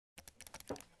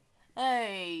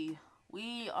Hey,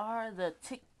 we are the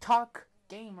TikTok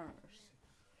gamers.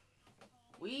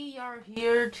 We are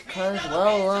here because,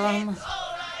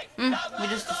 we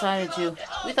just decided to.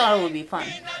 We thought it would be fun.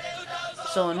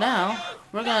 So now,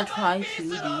 we're gonna try to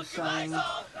do some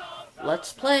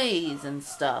Let's Plays and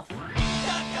stuff. Kind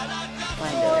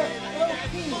of.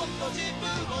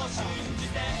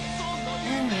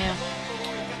 Yeah.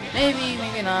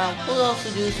 Maybe not. We'll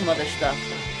also do some other stuff.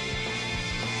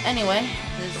 Anyway,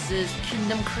 this is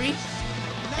Kingdom Creep,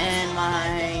 and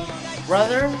my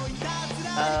brother,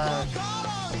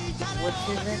 what's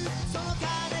his name?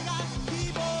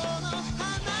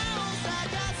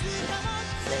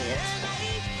 Say it.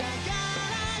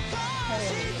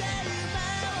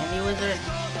 Candy Wizard?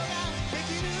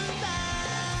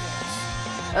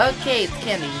 Okay, it's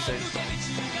Candy Wizard.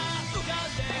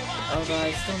 Although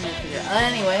I still need to figure out.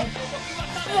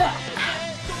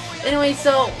 Anyway,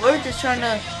 so we're just trying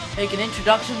to make an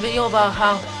introduction video about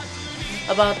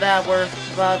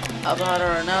about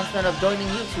our announcement of joining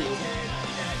YouTube.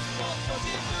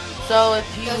 So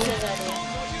if you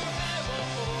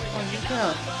you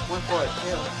can went for it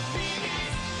too.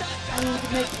 I need to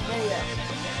make a video.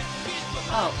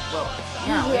 Oh well,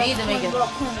 yeah, we need to make it.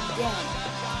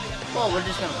 Well, we're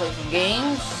just gonna play some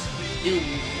games, do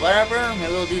whatever.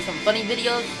 Maybe we'll do some funny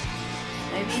videos.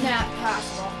 Maybe not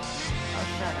possible. Oh,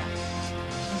 shut up.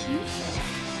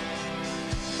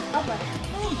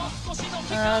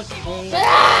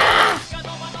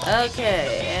 Okay,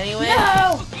 anyway.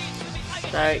 No!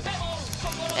 Sorry.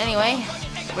 Anyway,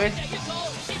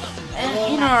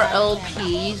 in our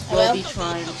LPs, we'll be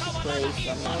trying to play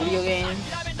some video games.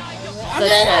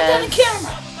 Such as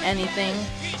anything.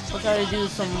 We'll try to do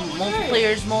some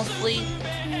multiplayers mostly.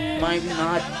 Maybe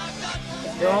not.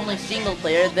 If they're only single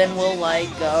player, then we'll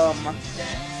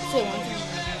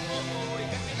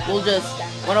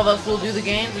one of us will do the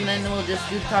games, and then we'll just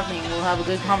do the talking, and we'll have a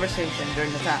good conversation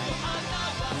during the time.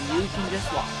 And you can just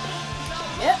watch.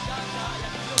 Yep.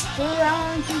 Go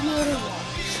around to the other one.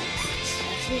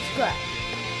 Subscribe.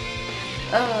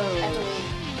 Oh.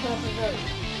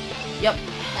 Yep.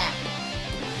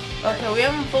 Okay, we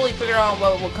haven't fully figured out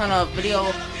what kind of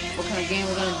game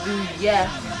we're gonna do yet,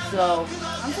 so.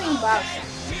 I'm thinking Bioshock.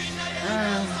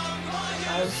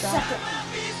 Bioshock?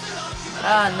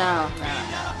 No.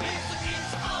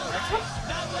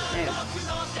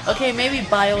 Okay, maybe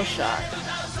Bioshock.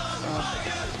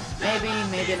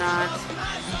 Maybe not.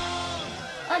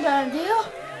 I got an idea.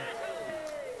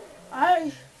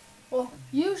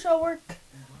 You shall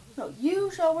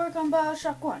work on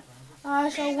Bioshock 1. I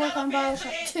shall work on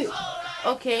Bioshock 2.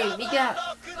 Okay,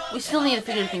 we still need to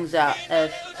figure things out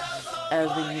as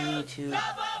we need to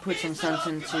put some sense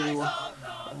into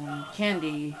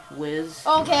Candy Wiz.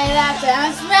 Okay, that's it.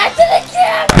 I'm smacked to the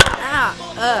camera!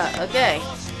 Okay.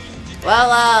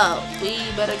 Well,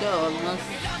 we better go unless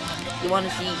you want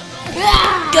to see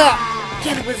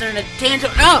Candy Wizard in a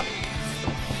tantrum. No!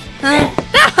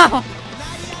 No!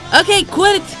 Okay,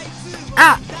 quit it!